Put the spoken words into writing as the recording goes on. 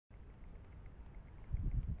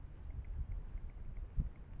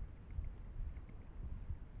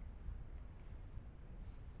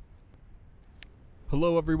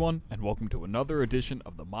Hello everyone, and welcome to another edition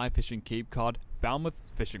of the My Fishing Cape Cod Falmouth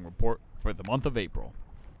Fishing Report for the month of April.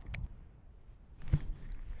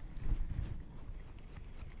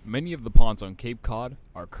 Many of the ponds on Cape Cod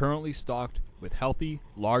are currently stocked with healthy,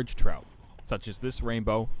 large trout, such as this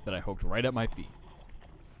rainbow that I hooked right at my feet.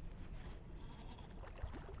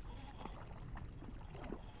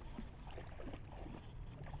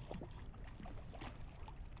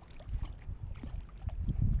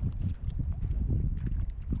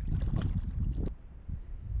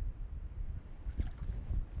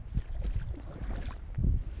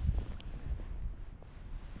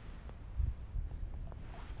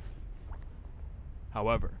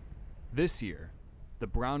 However, this year, the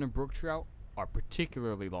brown and brook trout are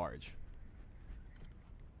particularly large.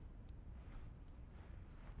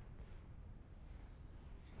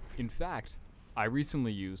 In fact, I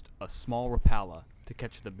recently used a small Rapala to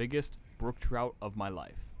catch the biggest brook trout of my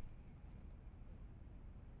life.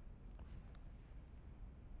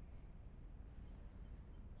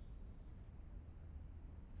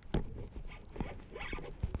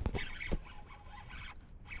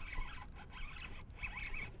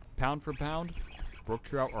 Pound for pound, brook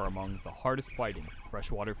trout are among the hardest fighting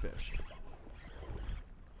freshwater fish.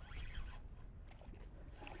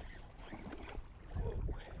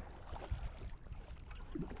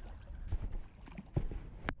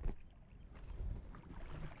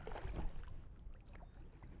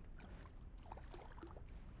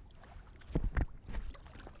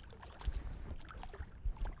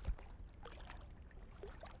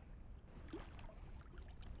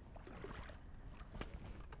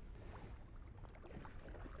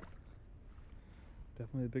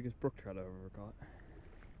 Definitely the biggest brook trout I've ever caught.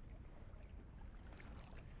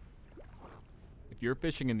 If you're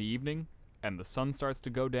fishing in the evening and the sun starts to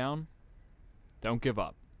go down, don't give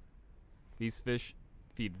up. These fish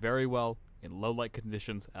feed very well in low light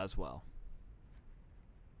conditions as well.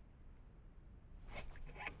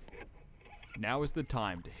 Now is the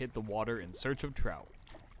time to hit the water in search of trout.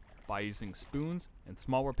 By using spoons and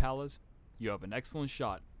small Rapalas, you have an excellent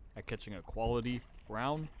shot at catching a quality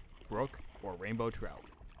brown, brook, or rainbow trout.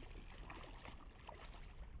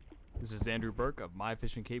 This is Andrew Burke of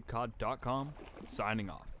MyFishingCapeCod.com signing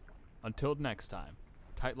off. Until next time,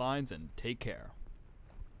 tight lines and take care.